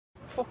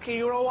Fucking,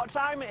 you know what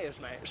time it is,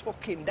 mate? It's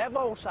fucking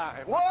Devo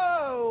time.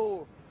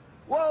 Whoa!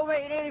 Whoa,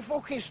 mate, you nearly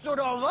fucking stood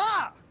on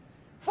that!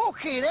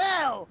 Fucking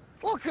hell!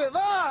 Look at that!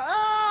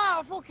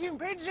 Ah, fucking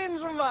pigeons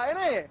and that,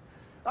 innit?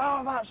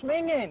 Oh, that's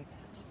minging.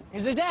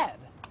 Is he dead?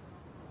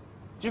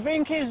 Do you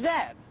think he's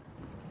dead?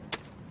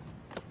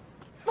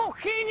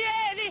 Fucking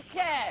yeah,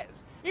 dickhead!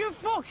 You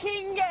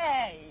fucking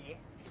gay!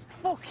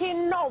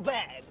 Fucking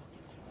knobhead!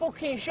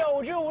 Fucking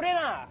showed you, didn't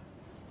I?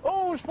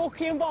 Who's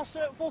fucking boss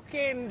at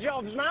fucking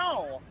jobs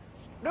now?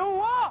 Do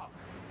what?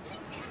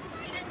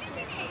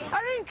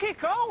 I didn't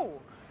kick out.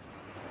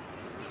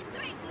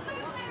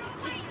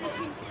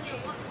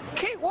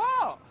 Kick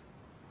what?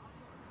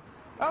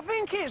 I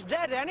think it's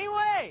dead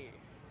anyway.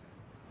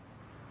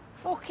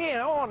 Fucking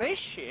on this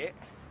shit.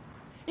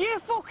 You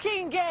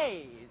fucking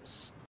gays.